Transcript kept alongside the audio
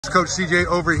Coach CJ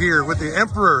over here with the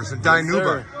Emperors in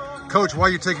Dinuba. Coach, why are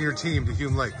you taking your team to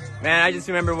Hume Lake? Man, I just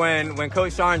remember when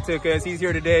Coach Sean took us. He's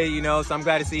here today, you know, so I'm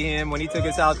glad to see him. When he took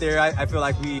us out there, I feel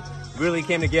like we really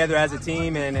came together as a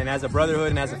team and as a brotherhood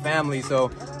and as a family. So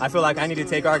I feel like I need to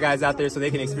take our guys out there so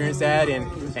they can experience that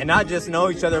and not just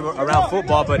know each other around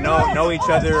football, but know each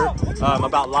other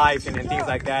about life and things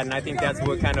like that. And I think that's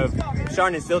what kind of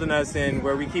Sean instilled in us, and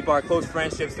where we keep our close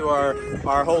friendships through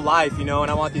our whole life, you know. And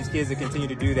I want these kids to continue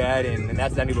to do that, and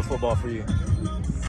that's Dinuba football for you.